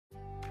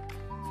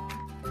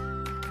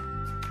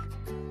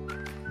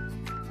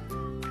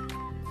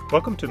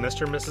Welcome to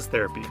Mr. and Mrs.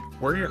 Therapy.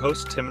 We're your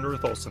hosts, Tim and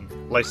Ruth Olson,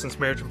 licensed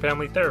marriage and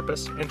family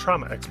therapists and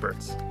trauma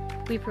experts.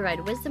 We provide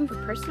wisdom for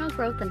personal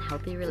growth and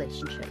healthy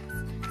relationships.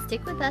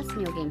 Stick with us and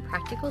you'll gain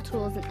practical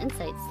tools and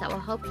insights that will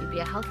help you be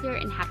a healthier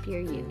and happier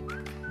you.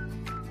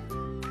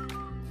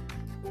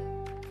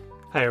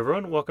 Hi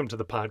everyone, welcome to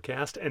the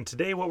podcast, and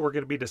today what we're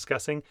going to be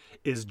discussing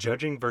is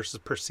judging versus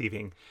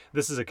perceiving.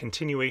 This is a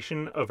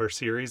continuation of our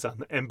series on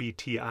the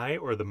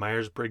MBTI, or the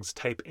Myers-Briggs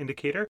Type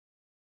Indicator.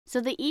 So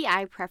the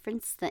EI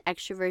preference, the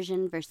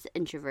extroversion versus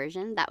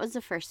introversion, that was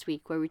the first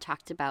week where we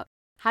talked about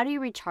how do you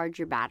recharge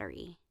your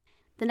battery.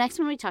 The next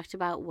one we talked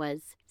about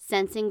was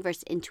sensing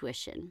versus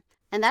intuition,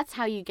 and that's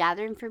how you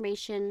gather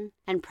information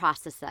and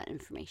process that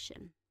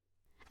information.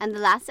 And the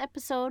last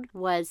episode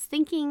was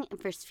thinking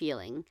versus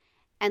feeling.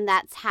 And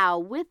that's how,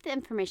 with the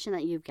information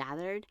that you've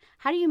gathered,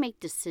 how do you make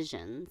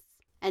decisions?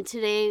 And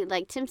today,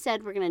 like Tim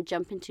said, we're going to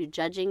jump into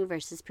judging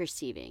versus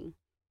perceiving.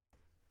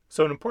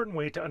 So an important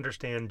way to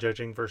understand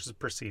judging versus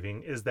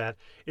perceiving is that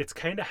it's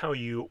kind of how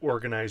you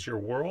organize your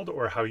world,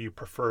 or how you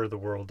prefer the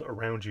world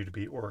around you to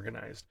be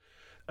organized.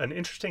 An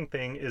interesting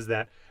thing is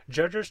that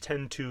judgers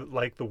tend to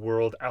like the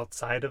world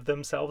outside of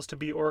themselves to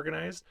be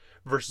organized,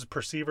 versus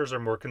perceivers are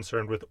more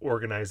concerned with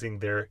organizing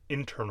their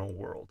internal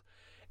world.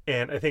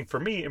 And I think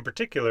for me in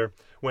particular,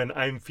 when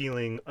I'm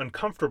feeling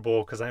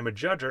uncomfortable because I'm a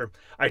judger,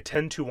 I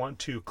tend to want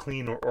to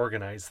clean or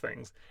organize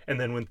things. And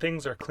then when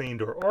things are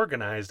cleaned or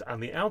organized on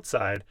the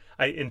outside,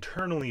 I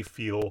internally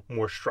feel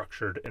more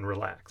structured and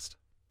relaxed.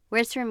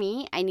 Whereas for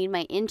me, I need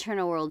my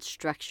internal world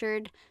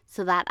structured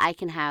so that I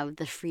can have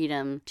the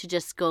freedom to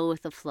just go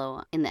with the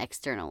flow in the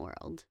external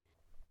world.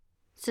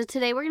 So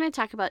today we're going to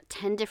talk about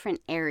 10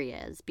 different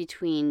areas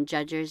between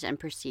judgers and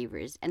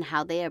perceivers and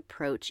how they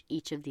approach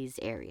each of these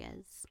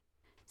areas.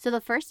 So the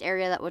first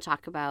area that we'll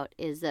talk about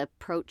is the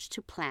approach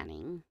to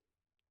planning.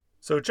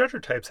 So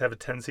judger types have a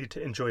tendency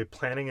to enjoy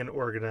planning and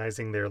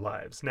organizing their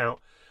lives. Now,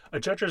 a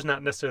judger is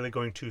not necessarily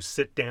going to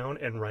sit down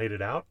and write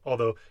it out,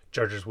 although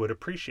judgers would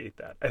appreciate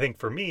that. I think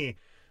for me,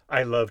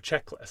 I love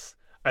checklists.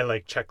 I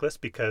like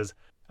checklists because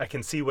I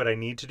can see what I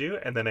need to do,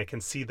 and then I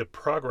can see the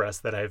progress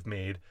that I've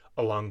made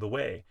along the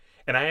way.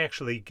 And I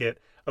actually get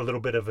a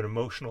little bit of an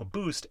emotional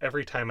boost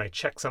every time I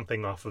check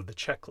something off of the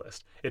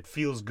checklist. It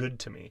feels good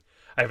to me.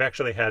 I've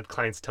actually had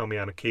clients tell me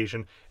on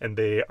occasion, and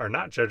they are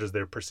not judges,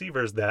 they're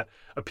perceivers, that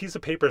a piece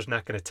of paper is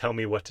not going to tell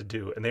me what to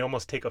do, and they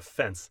almost take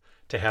offense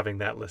to having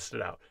that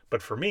listed out.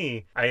 But for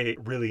me, I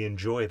really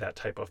enjoy that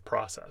type of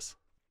process.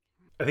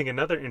 I think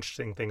another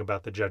interesting thing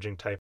about the judging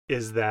type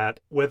is that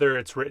whether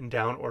it's written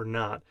down or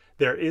not,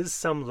 there is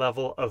some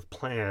level of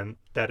plan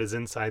that is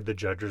inside the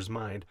judger's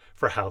mind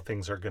for how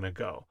things are going to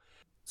go.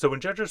 So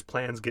when judges'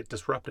 plans get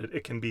disrupted,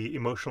 it can be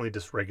emotionally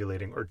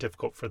dysregulating or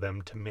difficult for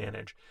them to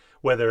manage,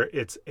 whether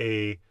it's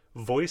a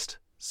voiced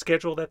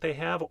schedule that they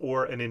have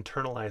or an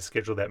internalized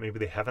schedule that maybe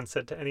they haven't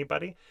said to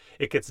anybody.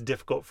 It gets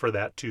difficult for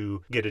that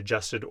to get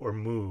adjusted or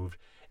moved.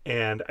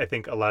 And I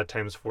think a lot of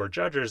times for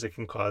judges, it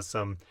can cause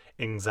some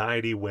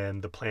anxiety when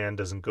the plan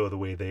doesn't go the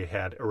way they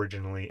had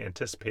originally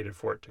anticipated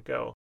for it to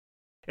go.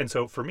 And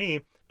so for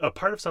me, a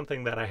part of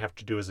something that I have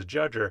to do as a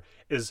judger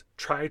is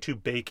try to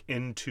bake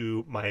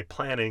into my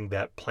planning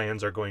that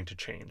plans are going to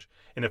change.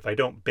 And if I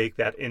don't bake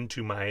that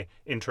into my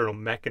internal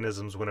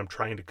mechanisms when I'm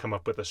trying to come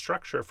up with a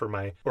structure for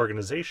my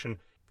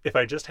organization, if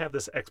I just have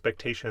this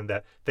expectation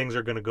that things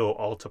are going to go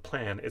all to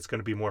plan, it's going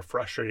to be more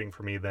frustrating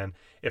for me than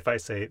if I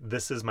say,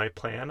 this is my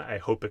plan, I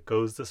hope it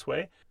goes this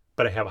way,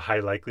 but I have a high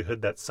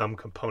likelihood that some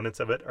components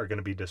of it are going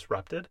to be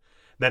disrupted.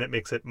 Then it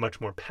makes it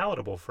much more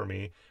palatable for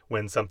me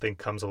when something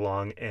comes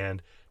along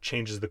and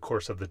changes the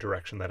course of the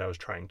direction that I was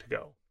trying to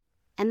go.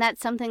 And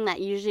that's something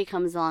that usually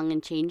comes along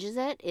and changes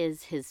it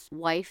is his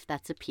wife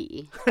that's a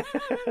P.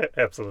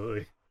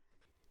 Absolutely.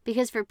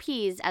 Because for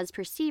Ps, as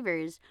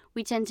perceivers,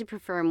 we tend to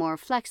prefer more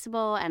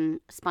flexible and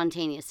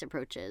spontaneous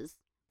approaches.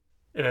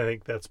 And I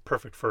think that's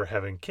perfect for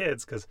having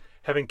kids, because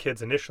having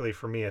kids initially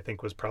for me, I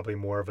think, was probably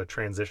more of a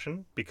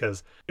transition,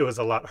 because it was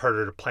a lot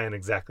harder to plan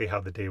exactly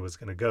how the day was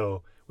going to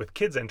go with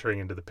kids entering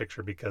into the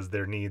picture, because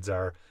their needs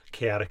are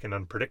chaotic and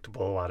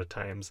unpredictable a lot of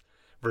times,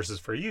 versus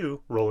for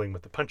you, rolling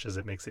with the punches,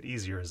 it makes it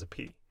easier as a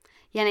P.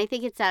 Yeah, and I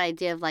think it's that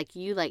idea of like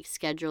you like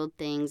scheduled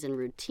things and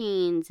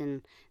routines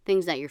and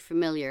things that you're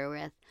familiar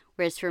with.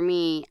 Whereas for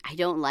me, I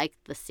don't like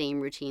the same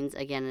routines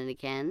again and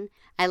again.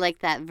 I like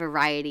that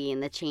variety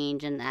and the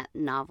change and that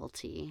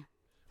novelty.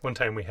 One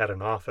time we had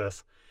an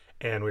office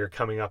and we were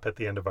coming up at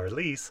the end of our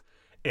lease,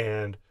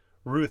 and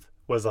Ruth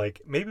was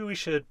like, maybe we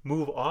should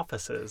move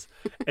offices.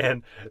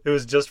 And it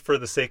was just for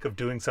the sake of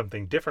doing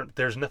something different.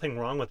 There's nothing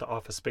wrong with the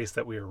office space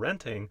that we were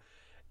renting.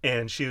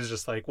 And she was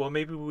just like, well,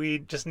 maybe we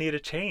just need a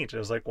change. And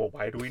I was like, well,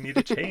 why do we need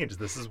a change?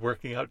 This is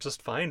working out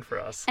just fine for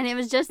us. And it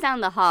was just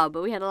down the hall,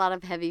 but we had a lot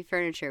of heavy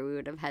furniture we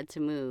would have had to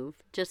move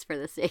just for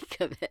the sake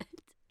of it.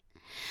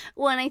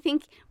 Well, and I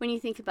think when you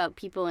think about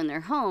people in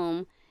their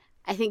home,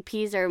 I think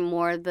Ps are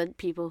more the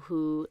people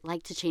who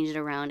like to change it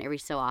around every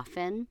so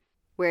often,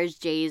 whereas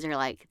Js are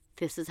like,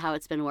 this is how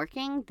it's been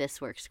working.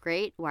 This works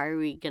great. Why are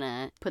we going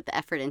to put the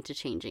effort into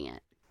changing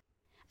it?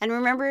 And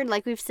remember,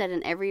 like we've said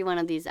in every one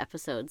of these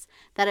episodes,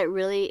 that it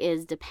really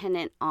is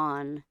dependent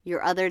on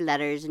your other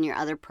letters and your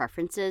other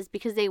preferences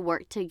because they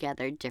work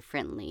together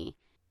differently.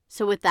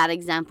 So with that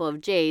example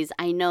of J's,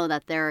 I know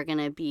that there are going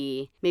to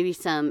be maybe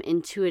some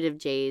intuitive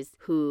J's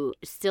who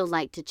still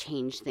like to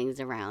change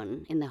things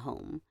around in the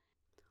home.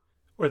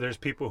 Or there's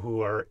people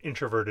who are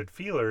introverted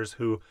feelers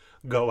who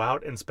go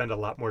out and spend a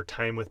lot more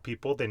time with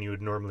people than you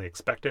would normally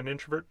expect an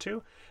introvert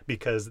to,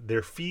 because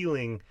their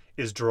feeling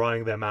is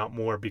drawing them out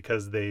more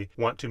because they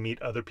want to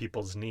meet other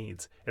people's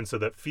needs. And so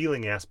that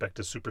feeling aspect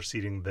is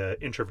superseding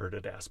the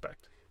introverted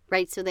aspect.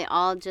 Right, so they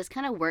all just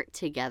kind of work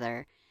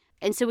together.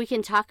 And so we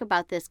can talk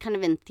about this kind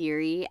of in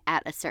theory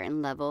at a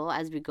certain level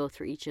as we go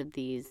through each of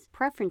these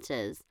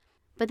preferences.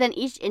 But then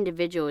each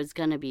individual is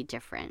going to be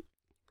different.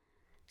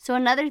 So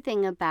another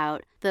thing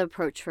about the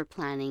approach for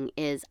planning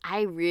is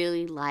I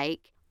really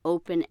like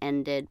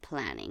open-ended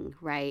planning,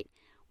 right?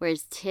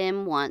 Whereas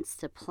Tim wants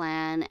to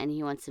plan and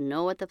he wants to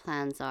know what the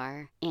plans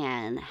are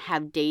and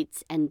have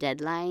dates and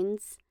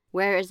deadlines.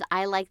 Whereas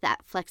I like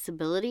that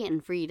flexibility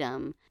and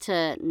freedom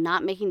to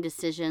not making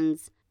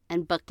decisions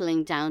and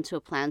buckling down to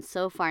a plan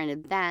so far in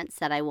advance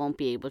that I won't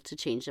be able to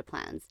change the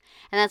plans.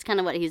 And that's kind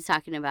of what he's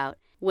talking about.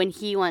 When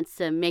he wants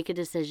to make a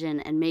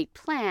decision and make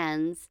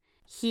plans,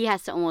 he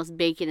has to almost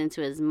bake it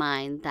into his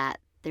mind that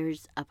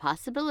there's a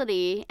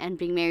possibility, and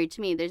being married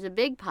to me, there's a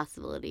big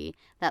possibility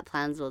that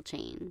plans will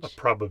change. A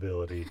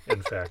probability,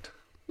 in fact.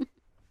 And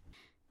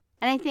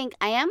I think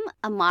I am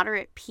a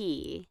moderate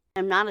P.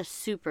 I'm not a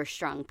super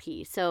strong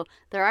P. So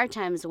there are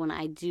times when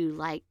I do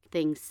like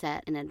things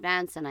set in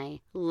advance, and I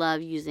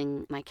love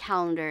using my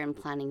calendar and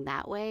planning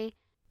that way.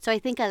 So I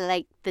think I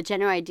like the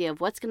general idea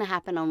of what's going to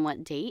happen on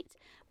what date,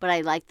 but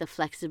I like the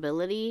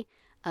flexibility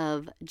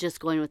of just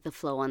going with the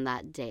flow on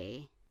that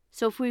day.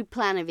 So if we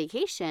plan a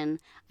vacation,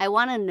 I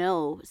want to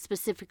know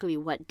specifically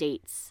what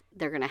dates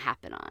they're going to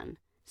happen on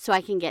so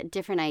I can get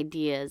different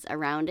ideas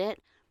around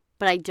it,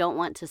 but I don't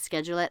want to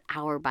schedule it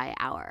hour by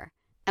hour.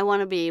 I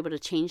want to be able to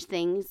change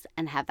things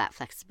and have that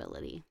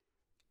flexibility.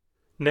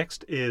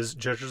 Next is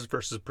judges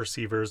versus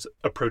perceivers'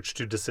 approach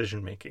to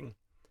decision making.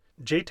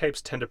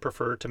 J-types tend to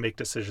prefer to make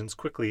decisions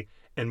quickly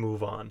and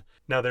move on.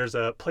 Now, there's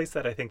a place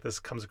that I think this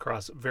comes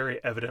across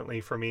very evidently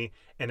for me,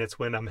 and it's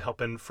when I'm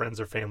helping friends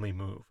or family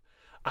move.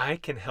 I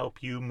can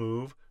help you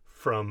move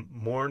from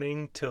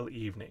morning till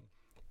evening,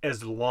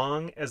 as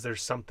long as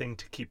there's something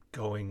to keep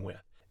going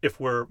with. If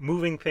we're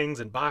moving things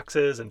in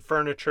boxes and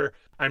furniture,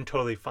 I'm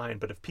totally fine.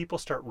 But if people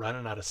start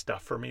running out of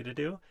stuff for me to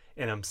do,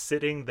 and I'm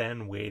sitting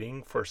then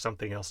waiting for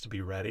something else to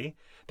be ready,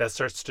 that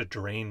starts to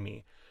drain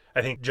me.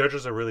 I think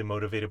judges are really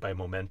motivated by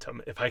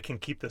momentum. If I can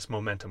keep this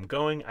momentum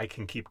going, I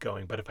can keep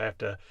going. But if I have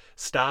to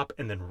stop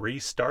and then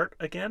restart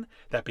again,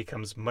 that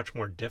becomes much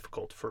more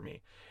difficult for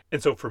me.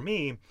 And so for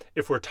me,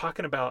 if we're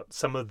talking about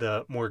some of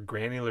the more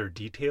granular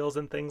details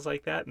and things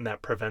like that, and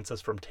that prevents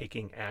us from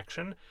taking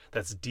action,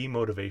 that's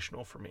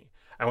demotivational for me.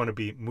 I want to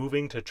be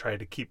moving to try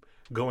to keep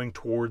going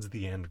towards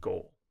the end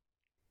goal.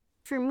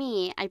 For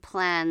me, I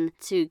plan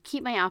to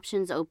keep my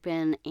options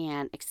open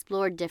and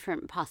explore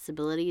different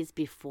possibilities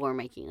before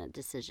making a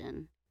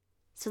decision.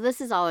 So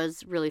this is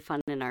always really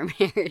fun in our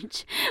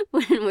marriage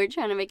when we're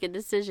trying to make a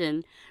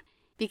decision,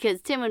 because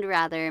Tim would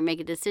rather make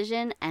a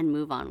decision and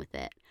move on with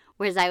it,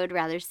 whereas I would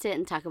rather sit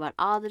and talk about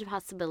all the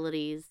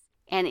possibilities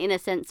and, in a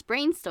sense,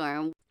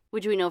 brainstorm,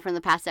 which we know from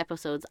the past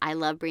episodes, I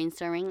love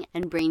brainstorming,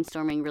 and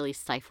brainstorming really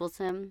stifles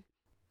him.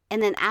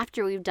 And then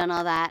after we've done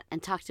all that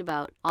and talked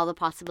about all the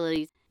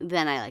possibilities,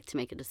 then I like to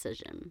make a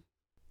decision.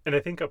 And I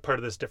think a part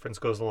of this difference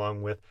goes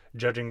along with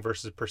judging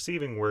versus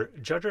perceiving, where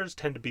judges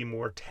tend to be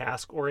more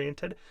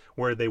task-oriented,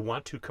 where they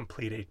want to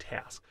complete a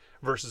task,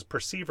 versus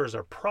perceivers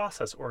are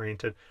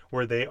process-oriented,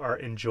 where they are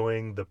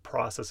enjoying the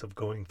process of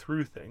going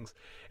through things.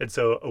 And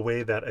so a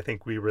way that I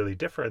think we really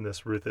differ in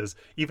this, Ruth, is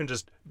even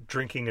just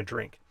drinking a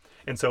drink.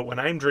 And so when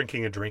I'm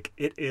drinking a drink,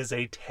 it is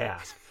a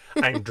task.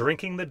 I'm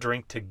drinking the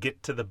drink to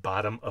get to the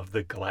bottom of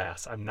the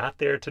glass. I'm not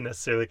there to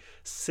necessarily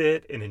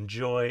sit and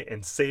enjoy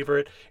and savor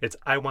it. It's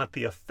I want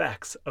the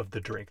effects of the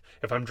drink.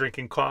 If I'm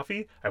drinking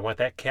coffee, I want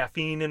that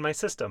caffeine in my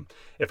system.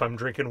 If I'm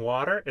drinking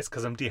water, it's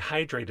because I'm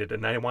dehydrated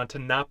and I want to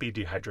not be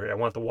dehydrated. I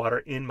want the water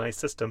in my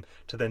system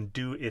to then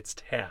do its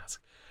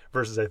task.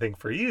 Versus I think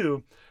for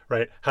you,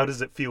 right, how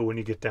does it feel when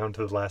you get down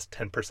to the last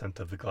 10%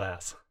 of the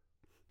glass?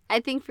 I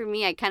think for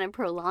me, I kind of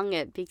prolong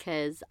it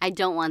because I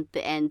don't want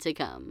the end to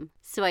come,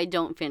 so I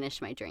don't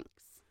finish my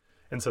drinks.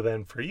 And so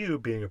then for you,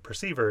 being a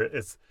perceiver,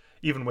 it's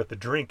even with the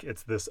drink,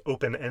 it's this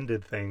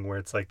open-ended thing where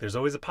it's like, there's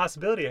always a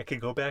possibility I could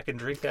go back and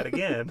drink that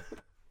again.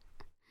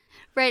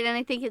 Right, and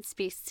I think it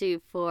speaks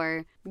to,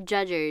 for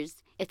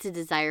judges, it's a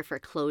desire for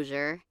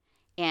closure,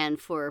 and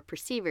for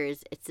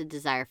perceivers, it's a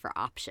desire for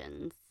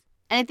options.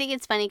 And I think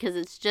it's funny because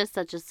it's just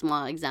such a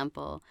small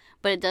example,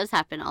 but it does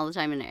happen all the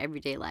time in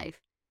everyday life.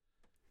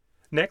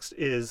 Next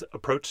is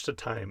approach to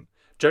time.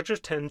 Judges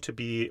tend to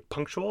be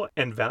punctual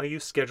and value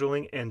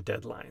scheduling and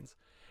deadlines.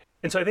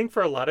 And so I think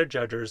for a lot of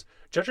judges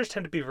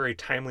tend to be very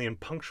timely and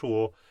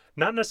punctual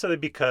Not necessarily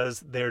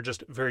because they're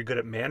just very good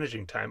at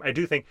managing time. I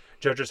do think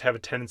judges have a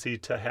tendency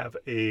to have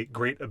a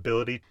great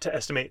ability to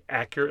estimate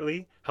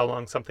accurately how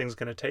long something's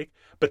going to take,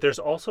 but there's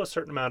also a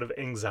certain amount of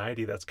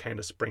anxiety that's kind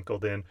of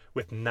sprinkled in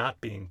with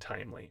not being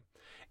timely.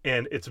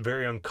 And it's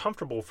very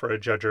uncomfortable for a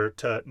judger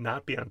to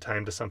not be on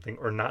time to something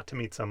or not to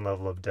meet some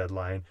level of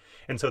deadline.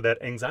 And so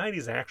that anxiety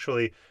is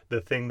actually the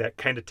thing that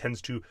kind of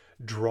tends to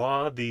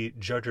draw the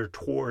judger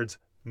towards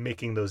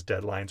making those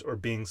deadlines or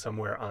being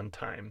somewhere on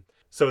time.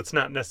 So it's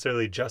not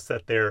necessarily just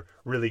that they're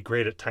really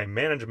great at time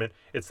management,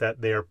 it's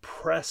that they're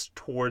pressed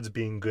towards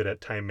being good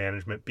at time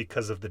management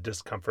because of the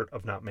discomfort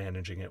of not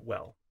managing it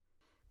well.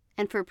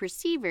 And for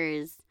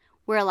perceivers,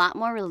 we're a lot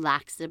more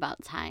relaxed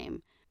about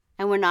time.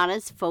 And we're not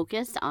as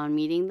focused on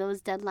meeting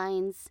those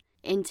deadlines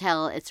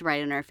until it's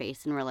right in our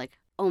face and we're like,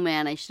 oh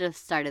man, I should have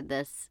started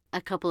this a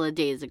couple of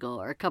days ago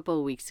or a couple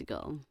of weeks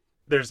ago.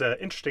 There's an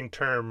interesting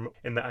term,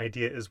 and the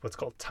idea is what's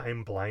called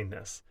time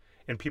blindness.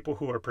 And people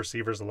who are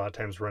perceivers a lot of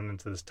times run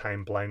into this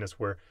time blindness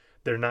where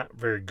they're not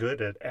very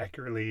good at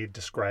accurately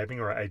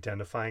describing or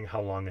identifying how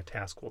long a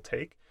task will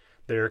take.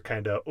 They're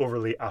kind of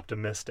overly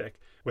optimistic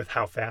with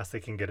how fast they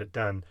can get it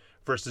done,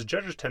 versus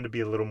judges tend to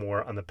be a little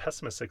more on the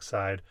pessimistic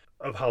side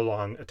of how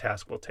long a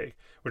task will take,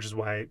 which is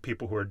why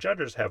people who are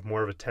judges have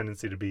more of a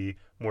tendency to be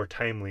more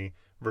timely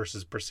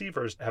versus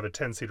perceivers have a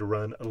tendency to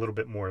run a little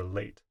bit more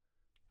late.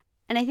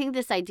 And I think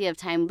this idea of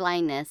time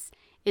blindness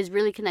is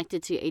really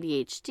connected to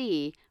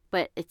ADHD,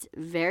 but it's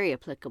very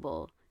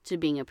applicable to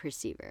being a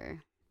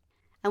perceiver.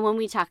 And when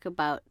we talk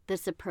about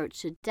this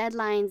approach to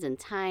deadlines and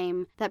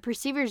time, that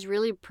perceivers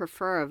really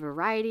prefer a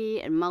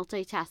variety and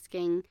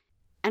multitasking.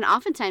 And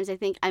oftentimes I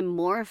think I'm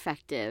more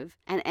effective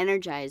and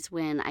energized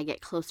when I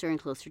get closer and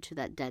closer to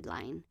that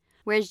deadline.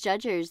 Whereas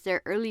judges,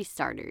 they're early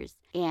starters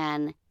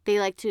and they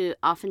like to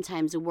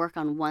oftentimes work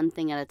on one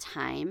thing at a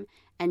time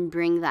and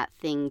bring that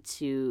thing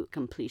to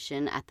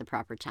completion at the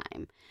proper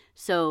time.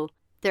 So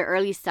they're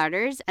early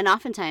starters, and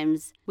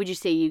oftentimes, would you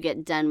say you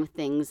get done with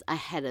things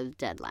ahead of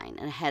deadline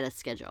and ahead of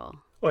schedule?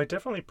 Well, I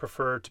definitely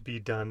prefer to be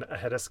done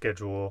ahead of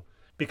schedule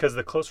because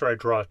the closer I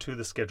draw to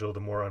the schedule, the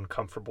more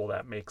uncomfortable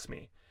that makes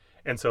me.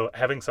 And so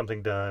having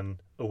something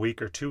done a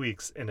week or 2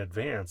 weeks in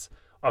advance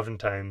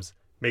oftentimes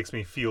makes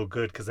me feel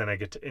good because then I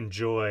get to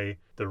enjoy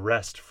the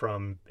rest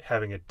from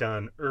having it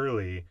done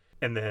early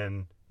and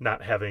then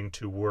not having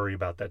to worry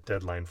about that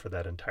deadline for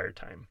that entire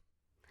time.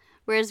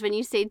 Whereas when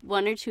you say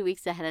 1 or 2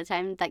 weeks ahead of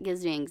time, that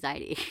gives me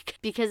anxiety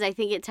because I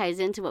think it ties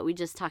into what we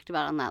just talked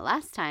about on that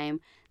last time,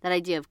 that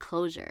idea of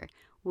closure,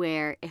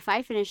 where if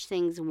I finish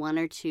things 1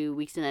 or 2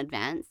 weeks in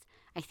advance,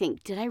 I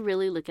think, did I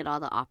really look at all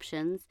the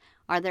options?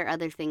 Are there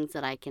other things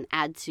that I can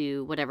add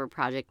to whatever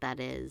project that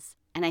is?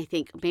 And I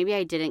think maybe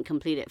I didn't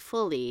complete it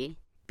fully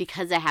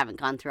because I haven't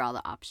gone through all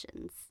the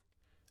options.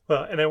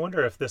 Well, and I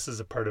wonder if this is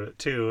a part of it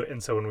too.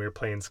 And so when we were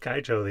playing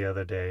Skyjo the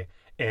other day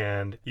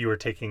and you were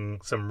taking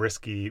some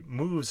risky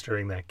moves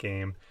during that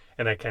game,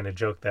 and I kind of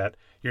joked that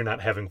you're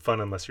not having fun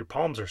unless your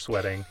palms are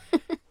sweating.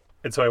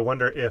 And so I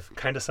wonder if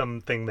kind of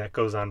something that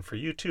goes on for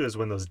you too is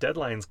when those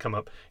deadlines come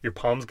up, your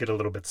palms get a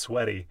little bit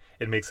sweaty.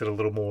 It makes it a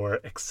little more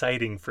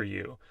exciting for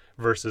you.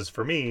 Versus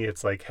for me,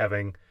 it's like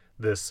having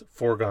this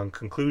foregone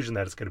conclusion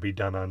that it's going to be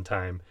done on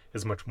time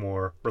is much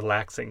more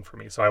relaxing for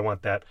me. So I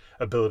want that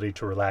ability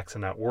to relax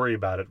and not worry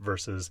about it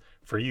versus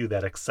for you,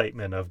 that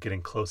excitement of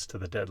getting close to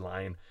the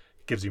deadline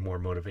gives you more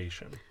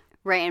motivation.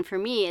 Right, and for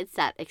me, it's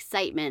that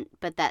excitement,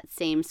 but that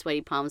same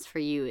sweaty palms for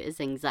you is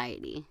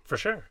anxiety. For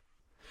sure.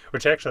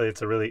 Which actually,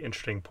 it's a really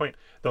interesting point.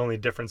 The only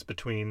difference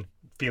between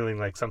feeling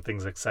like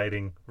something's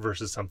exciting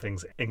versus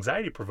something's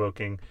anxiety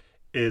provoking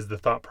is the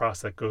thought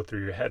process that go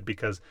through your head,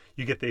 because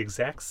you get the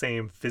exact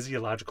same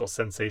physiological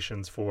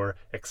sensations for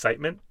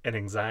excitement and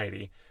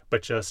anxiety,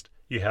 but just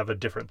you have a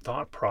different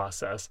thought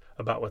process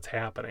about what's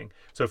happening.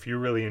 So if you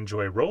really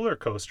enjoy roller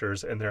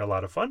coasters and they're a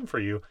lot of fun for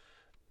you,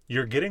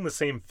 you're getting the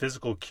same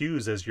physical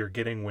cues as you're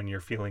getting when you're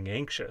feeling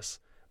anxious,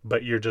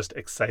 but you're just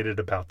excited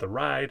about the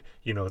ride.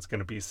 You know it's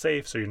going to be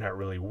safe, so you're not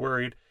really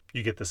worried.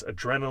 You get this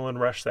adrenaline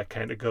rush that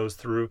kind of goes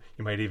through.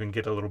 You might even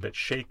get a little bit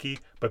shaky,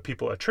 but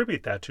people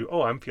attribute that to,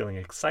 oh, I'm feeling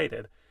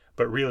excited.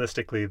 But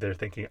realistically, they're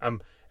thinking,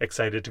 I'm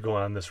excited to go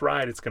on this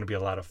ride. It's going to be a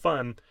lot of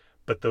fun.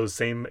 But those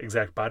same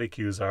exact body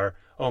cues are,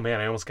 oh man,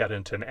 I almost got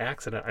into an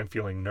accident. I'm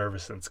feeling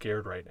nervous and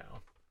scared right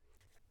now.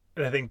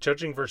 And I think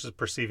judging versus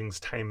perceiving's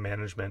time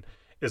management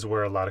is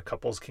where a lot of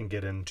couples can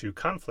get into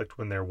conflict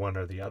when they're one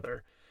or the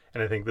other.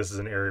 And I think this is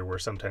an area where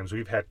sometimes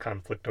we've had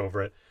conflict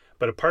over it.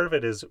 But a part of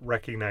it is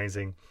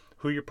recognizing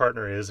who your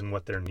partner is and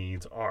what their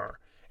needs are.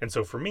 And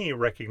so for me,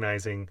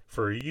 recognizing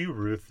for you,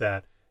 Ruth,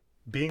 that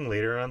being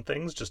later on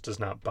things just does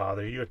not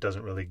bother you. It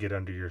doesn't really get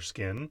under your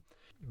skin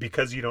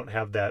because you don't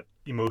have that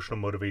emotional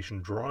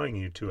motivation drawing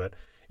you to it.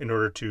 In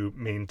order to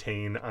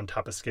maintain on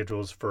top of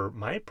schedules for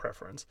my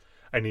preference,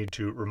 I need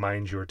to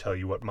remind you or tell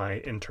you what my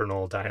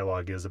internal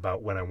dialogue is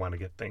about when I want to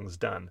get things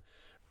done.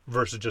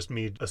 Versus just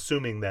me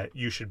assuming that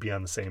you should be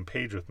on the same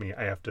page with me,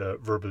 I have to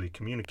verbally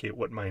communicate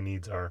what my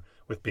needs are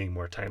with being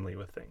more timely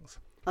with things.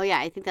 Oh, yeah,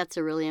 I think that's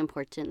a really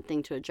important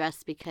thing to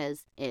address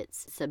because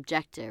it's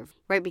subjective,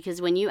 right?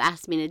 Because when you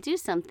ask me to do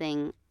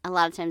something, a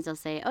lot of times I'll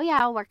say, oh, yeah,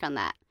 I'll work on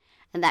that.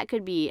 And that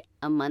could be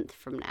a month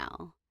from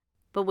now.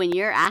 But when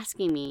you're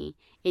asking me,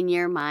 in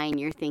your mind,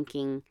 you're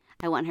thinking,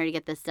 I want her to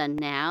get this done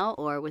now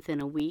or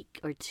within a week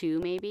or two,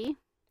 maybe.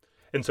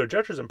 And so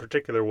judges in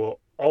particular will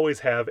always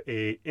have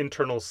a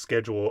internal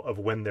schedule of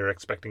when they're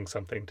expecting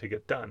something to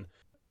get done.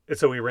 And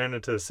so we ran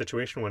into this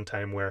situation one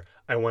time where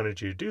I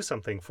wanted you to do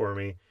something for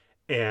me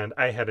and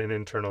I had an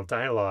internal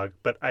dialogue,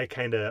 but I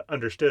kind of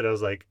understood. I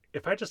was like,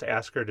 if I just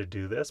ask her to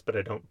do this, but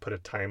I don't put a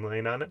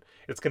timeline on it,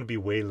 it's going to be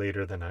way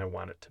later than I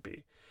want it to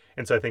be.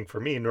 And so I think for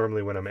me,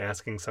 normally when I'm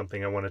asking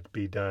something, I want it to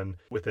be done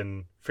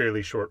within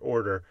fairly short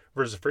order,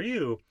 versus for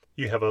you,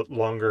 you have a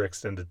longer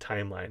extended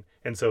timeline.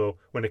 And so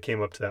when it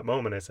came up to that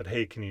moment, I said,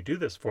 hey, can you do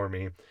this for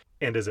me?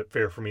 And is it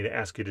fair for me to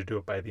ask you to do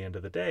it by the end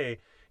of the day?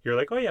 You're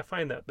like, oh yeah,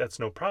 fine, that's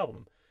no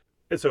problem.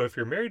 And so if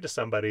you're married to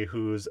somebody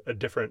who's a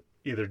different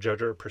either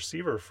judger or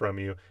perceiver from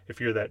you,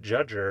 if you're that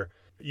judger,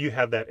 you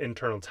have that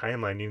internal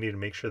timeline. You need to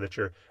make sure that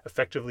you're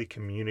effectively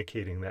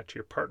communicating that to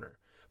your partner.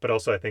 But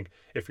also I think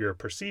if you're a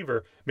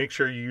perceiver, make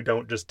sure you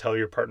don't just tell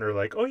your partner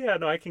like, oh yeah,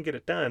 no, I can get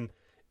it done,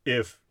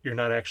 if you're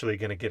not actually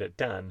going to get it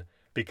done,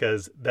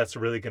 because that's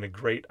really going to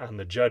grate on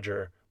the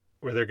judger,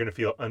 where they're going to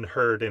feel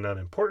unheard and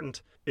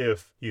unimportant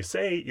if you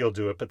say you'll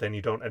do it, but then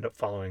you don't end up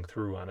following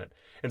through on it.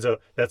 And so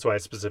that's why I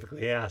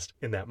specifically asked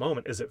in that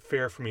moment, is it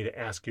fair for me to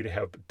ask you to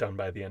have it done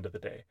by the end of the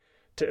day,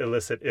 to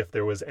elicit if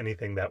there was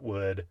anything that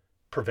would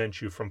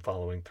prevent you from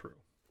following through?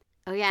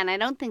 Oh, yeah, and I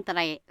don't think that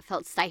I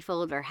felt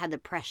stifled or had the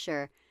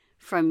pressure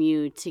from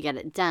you to get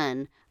it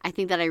done. I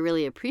think that I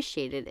really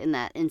appreciated in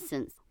that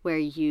instance where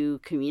you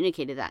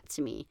communicated that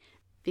to me.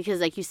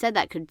 Because like you said,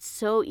 that could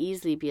so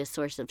easily be a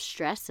source of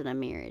stress in a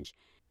marriage.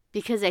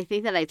 Because I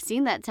think that I've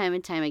seen that time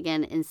and time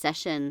again in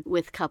session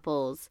with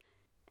couples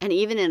and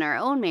even in our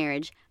own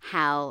marriage,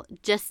 how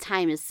just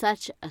time is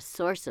such a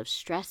source of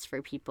stress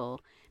for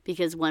people.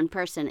 Because one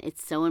person,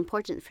 it's so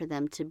important for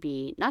them to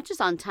be not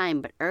just on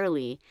time, but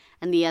early.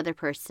 And the other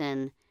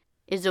person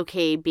is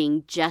okay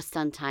being just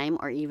on time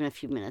or even a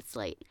few minutes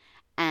late.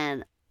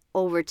 And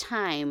over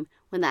time,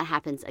 when that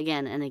happens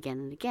again and again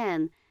and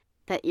again,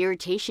 that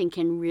irritation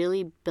can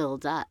really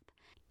build up.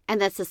 And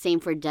that's the same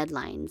for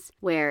deadlines,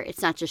 where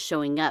it's not just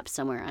showing up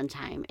somewhere on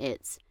time.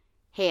 It's,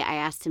 hey, I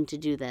asked him to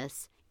do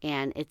this,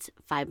 and it's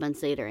 5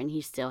 months later, and he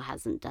still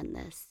hasn't done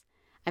this.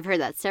 I've heard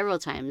that several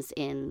times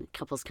in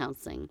couples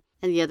counseling.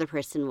 And the other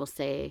person will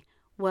say,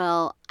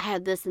 well, I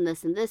have this and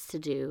this and this to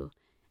do.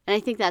 And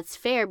I think that's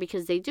fair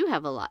because they do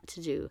have a lot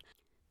to do.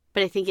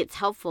 But I think it's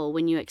helpful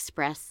when you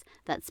express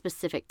that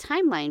specific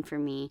timeline for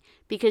me,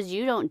 because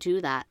you don't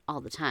do that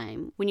all the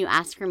time. When you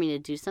ask for me to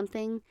do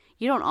something,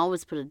 you don't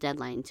always put a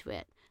deadline to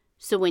it.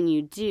 So when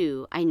you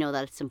do, I know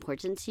that it's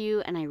important to you,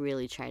 and I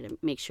really try to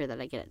make sure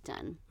that I get it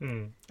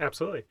done.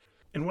 Absolutely.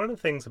 And one of the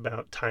things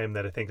about time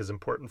that I think is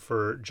important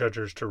for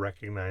judges to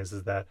recognize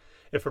is that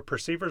if a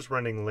perceiver's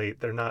running late,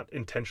 they're not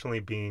intentionally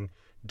being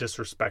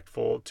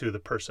disrespectful to the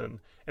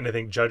person. And I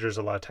think judges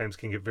a lot of times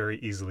can get very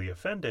easily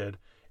offended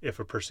if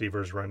a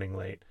perceiver is running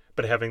late.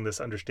 But having this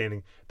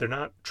understanding, they're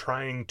not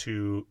trying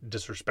to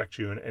disrespect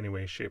you in any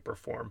way, shape, or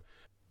form,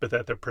 but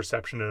that their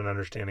perception and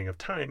understanding of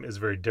time is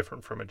very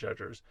different from a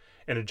judger's.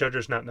 And a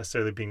judger's not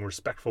necessarily being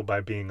respectful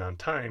by being on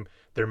time.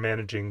 They're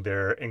managing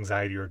their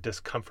anxiety or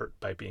discomfort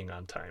by being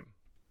on time.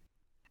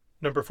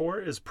 Number 4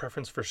 is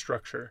preference for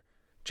structure.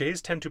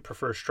 J's tend to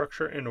prefer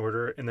structure and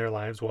order in their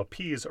lives, while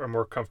P's are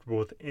more comfortable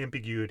with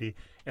ambiguity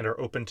and are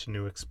open to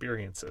new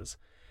experiences.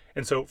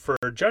 And so for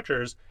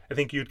judgers, I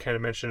think you'd kind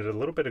of mentioned it a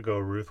little bit ago,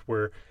 Ruth,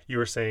 where you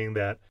were saying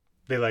that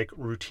they like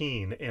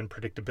routine and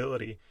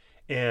predictability.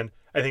 And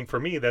I think for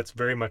me, that's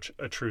very much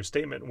a true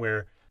statement,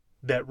 where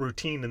that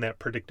routine and that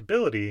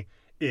predictability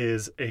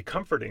is a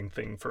comforting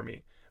thing for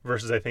me.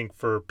 Versus I think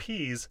for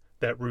P's,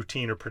 that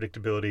routine or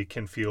predictability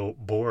can feel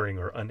boring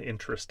or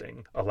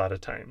uninteresting a lot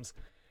of times.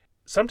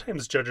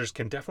 Sometimes judges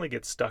can definitely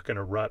get stuck in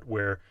a rut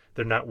where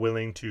they're not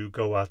willing to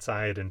go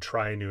outside and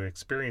try new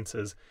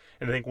experiences.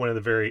 And I think one of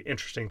the very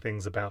interesting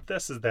things about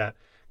this is that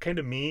kind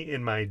of me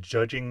in my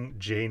judging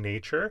J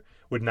nature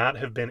would not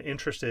have been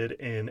interested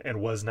in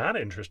and was not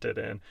interested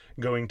in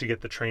going to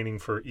get the training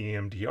for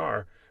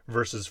EMDR,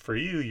 versus for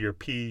you, your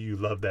P, you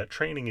love that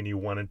training and you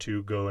wanted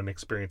to go and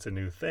experience a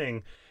new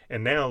thing.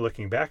 And now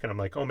looking back, and I'm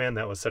like, oh man,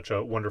 that was such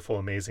a wonderful,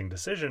 amazing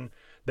decision,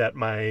 that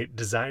my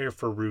desire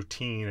for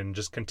routine and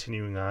just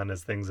continuing on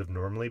as things have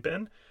normally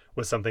been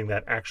was something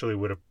that actually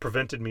would have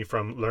prevented me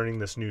from learning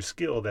this new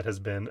skill that has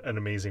been an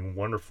amazing,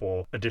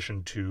 wonderful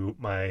addition to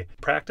my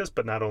practice,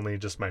 but not only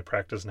just my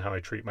practice and how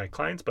I treat my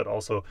clients, but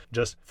also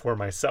just for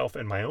myself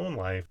and my own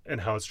life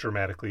and how it's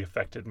dramatically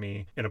affected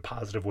me in a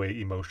positive way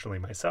emotionally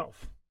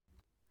myself.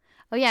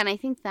 Oh, yeah, and I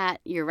think that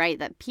you're right,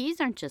 that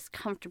P's aren't just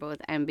comfortable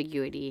with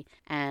ambiguity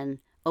and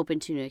open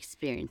to new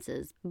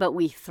experiences, but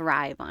we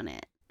thrive on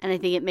it. And I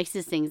think it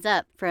mixes things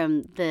up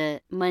from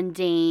the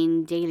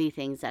mundane daily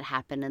things that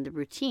happen and the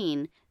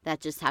routine that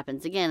just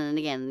happens again and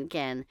again and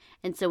again.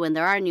 And so when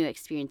there are new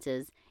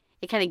experiences,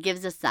 it kind of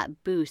gives us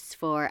that boost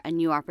for a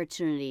new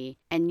opportunity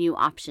and new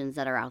options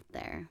that are out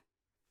there.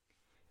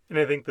 And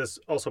I think this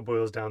also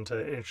boils down to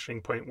an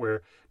interesting point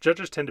where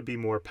judges tend to be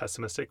more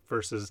pessimistic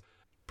versus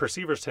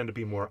perceivers tend to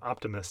be more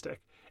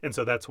optimistic. And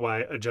so that's why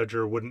a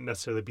judger wouldn't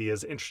necessarily be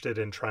as interested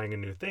in trying a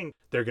new thing.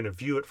 They're going to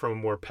view it from a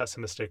more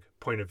pessimistic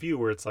point of view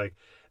where it's like,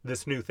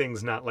 this new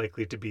thing's not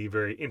likely to be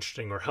very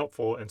interesting or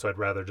helpful, and so I'd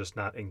rather just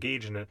not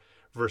engage in it.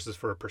 Versus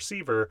for a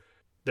perceiver,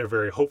 they're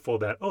very hopeful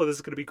that, oh, this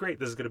is going to be great.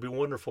 This is going to be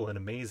wonderful and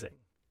amazing.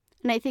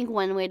 And I think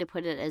one way to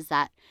put it is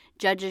that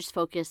judges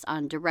focus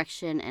on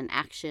direction and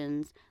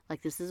actions.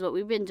 Like, this is what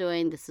we've been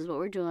doing, this is what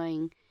we're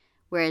doing.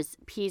 Whereas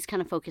P's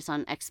kind of focus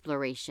on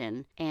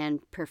exploration and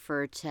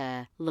prefer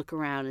to look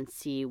around and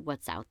see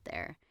what's out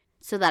there.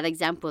 So that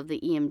example of the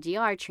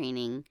EMDR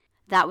training,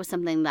 that was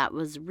something that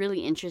was really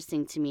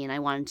interesting to me, and I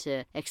wanted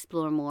to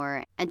explore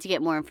more and to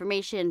get more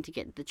information, to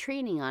get the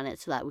training on it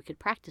so that we could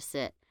practice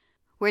it.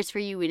 Whereas for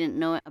you, we didn't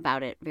know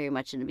about it very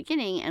much in the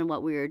beginning, and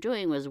what we were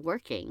doing was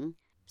working.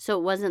 So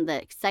it wasn't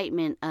the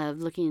excitement of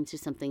looking into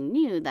something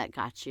new that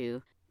got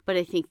you. But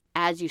I think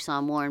as you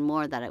saw more and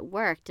more that it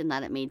worked and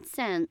that it made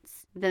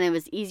sense, then it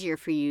was easier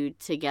for you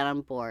to get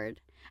on board.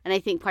 And I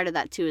think part of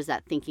that too is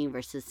that thinking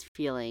versus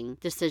feeling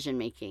decision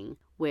making,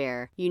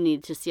 where you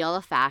need to see all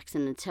the facts,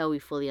 and until we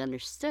fully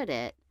understood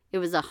it, it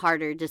was a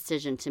harder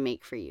decision to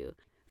make for you.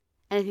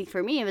 And I think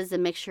for me, it was a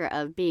mixture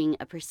of being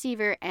a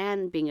perceiver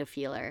and being a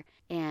feeler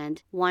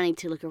and wanting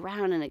to look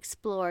around and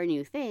explore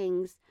new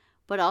things,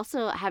 but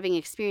also having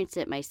experienced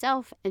it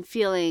myself and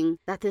feeling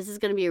that this is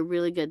going to be a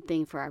really good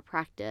thing for our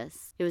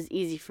practice. It was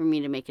easy for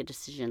me to make a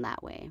decision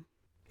that way.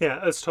 Yeah,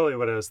 that's totally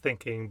what I was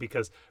thinking,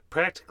 because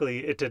practically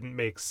it didn't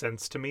make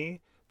sense to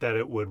me that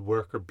it would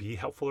work or be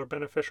helpful or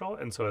beneficial.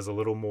 And so I was a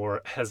little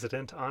more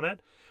hesitant on it.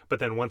 But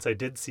then once I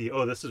did see,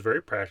 oh, this is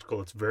very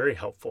practical, it's very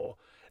helpful,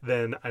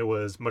 then I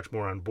was much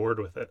more on board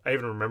with it. I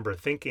even remember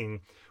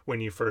thinking when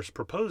you first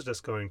proposed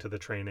us going to the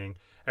training,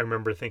 I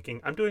remember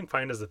thinking, I'm doing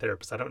fine as a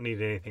therapist. I don't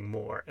need anything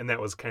more. And that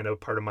was kind of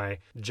part of my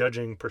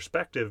judging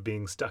perspective,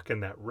 being stuck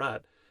in that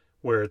rut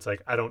where it's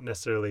like, I don't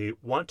necessarily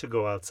want to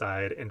go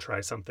outside and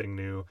try something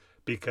new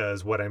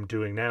because what I'm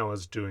doing now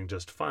is doing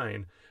just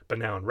fine. But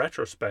now in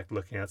retrospect,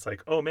 looking at it, it's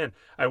like, oh man,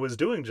 I was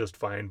doing just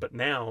fine, but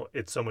now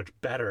it's so much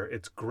better.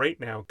 It's great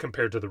now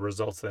compared to the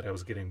results that I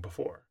was getting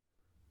before.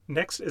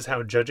 Next is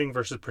how judging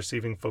versus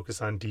perceiving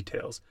focus on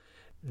details.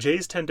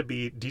 J's tend to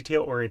be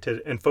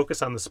detail-oriented and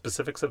focus on the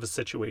specifics of a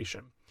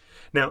situation.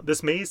 Now,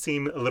 this may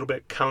seem a little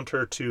bit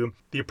counter to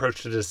the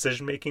approach to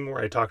decision-making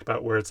where I talked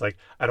about where it's like,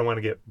 I don't want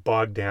to get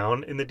bogged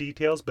down in the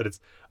details, but it's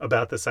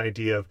about this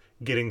idea of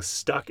getting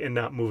stuck and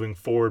not moving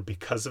forward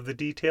because of the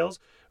details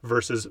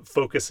versus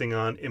focusing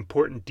on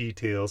important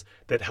details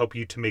that help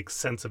you to make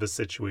sense of a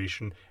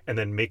situation and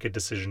then make a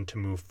decision to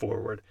move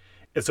forward.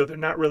 And so they're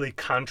not really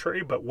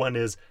contrary, but one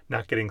is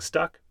not getting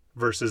stuck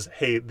versus,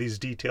 hey, these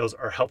details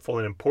are helpful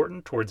and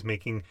important towards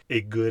making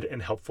a good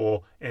and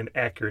helpful and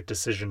accurate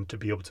decision to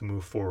be able to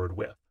move forward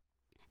with.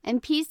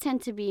 And P's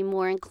tend to be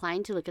more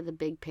inclined to look at the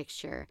big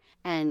picture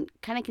and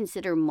kind of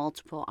consider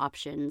multiple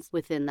options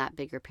within that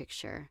bigger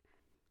picture.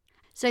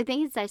 So I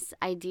think it's this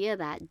idea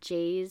that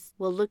J's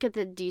will look at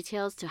the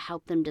details to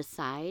help them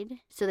decide.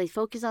 So they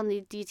focus on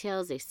the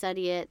details, they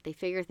study it, they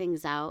figure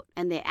things out,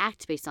 and they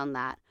act based on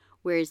that.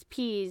 Whereas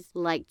P's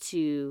like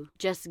to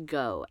just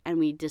go, and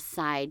we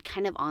decide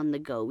kind of on the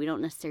go. We don't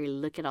necessarily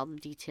look at all the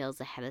details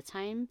ahead of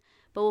time,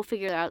 but we'll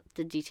figure out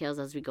the details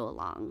as we go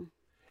along.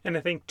 And I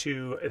think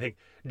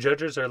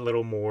judges are a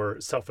little more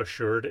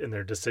self-assured in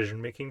their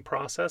decision-making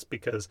process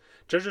because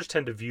judges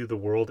tend to view the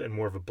world in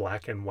more of a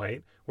black and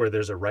white, where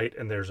there's a right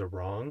and there's a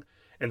wrong.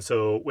 And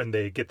so when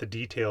they get the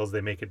details, they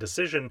make a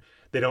decision,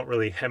 they don't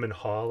really hem and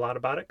haw a lot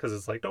about it because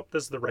it's like, nope,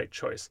 this is the right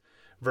choice.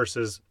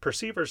 Versus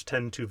perceivers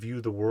tend to view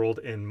the world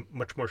in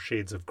much more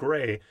shades of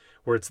gray,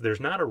 where there's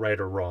not a right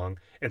or wrong.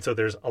 And so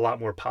there's a lot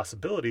more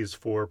possibilities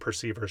for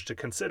perceivers to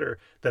consider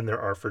than there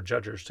are for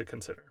judges to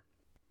consider.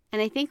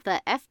 And I think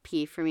the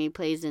FP for me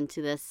plays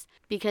into this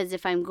because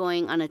if I'm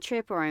going on a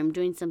trip or I'm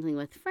doing something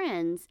with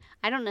friends,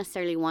 I don't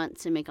necessarily want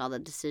to make all the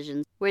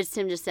decisions. Whereas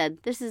Tim just said,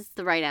 this is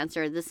the right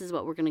answer, this is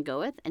what we're going to go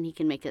with, and he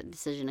can make a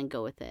decision and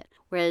go with it.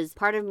 Whereas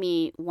part of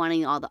me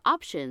wanting all the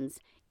options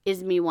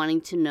is me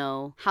wanting to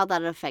know how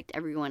that'll affect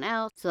everyone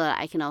else so that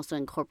I can also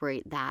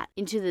incorporate that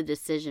into the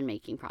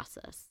decision-making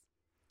process.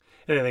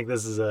 And I think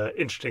this is an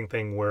interesting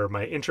thing where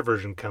my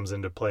introversion comes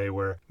into play,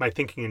 where my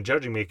thinking and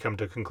judging may come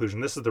to a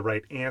conclusion, this is the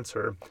right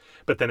answer,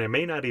 but then I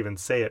may not even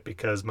say it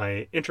because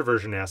my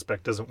introversion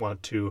aspect doesn't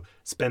want to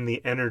spend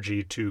the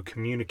energy to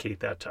communicate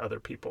that to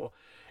other people.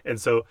 And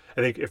so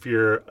I think if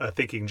you're a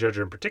thinking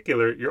judger in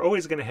particular, you're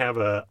always going to have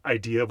an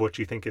idea of what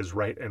you think is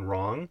right and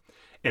wrong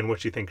and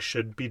what you think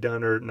should be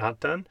done or not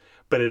done.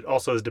 But it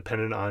also is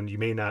dependent on, you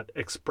may not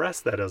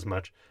express that as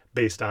much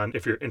based on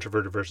if you're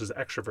introverted versus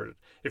extroverted.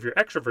 If you're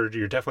extroverted,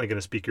 you're definitely going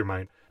to speak your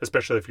mind,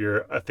 especially if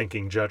you're a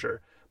thinking judger.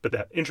 But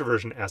that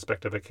introversion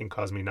aspect of it can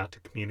cause me not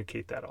to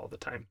communicate that all the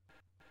time.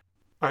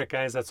 All right,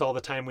 guys, that's all the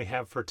time we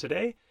have for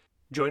today.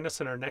 Join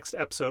us in our next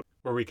episode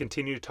where we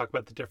continue to talk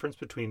about the difference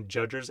between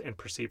judgers and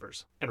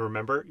perceivers. And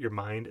remember, your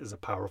mind is a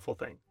powerful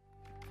thing.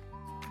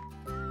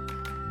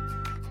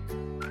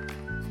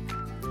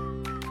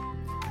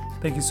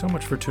 Thank you so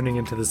much for tuning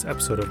into this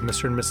episode of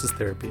Mr. and Mrs.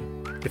 Therapy.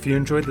 If you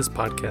enjoyed this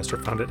podcast or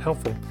found it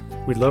helpful,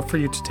 we'd love for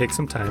you to take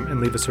some time and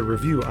leave us a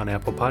review on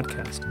Apple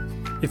Podcast.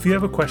 If you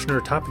have a question or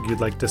a topic you'd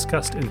like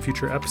discussed in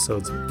future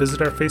episodes,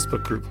 visit our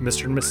Facebook group,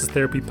 Mr. and Mrs.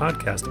 Therapy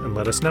Podcast, and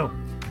let us know.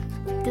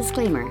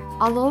 Disclaimer: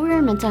 although we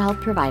are mental health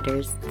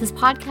providers, this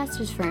podcast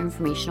is for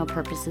informational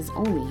purposes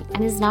only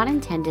and is not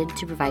intended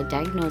to provide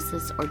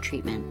diagnosis or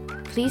treatment.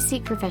 Please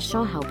seek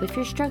professional help if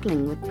you're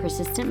struggling with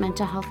persistent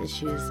mental health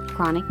issues,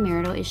 chronic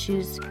marital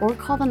issues, or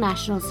call the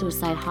National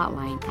Suicide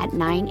Hotline at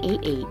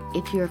 988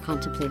 if you are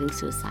contemplating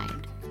suicide.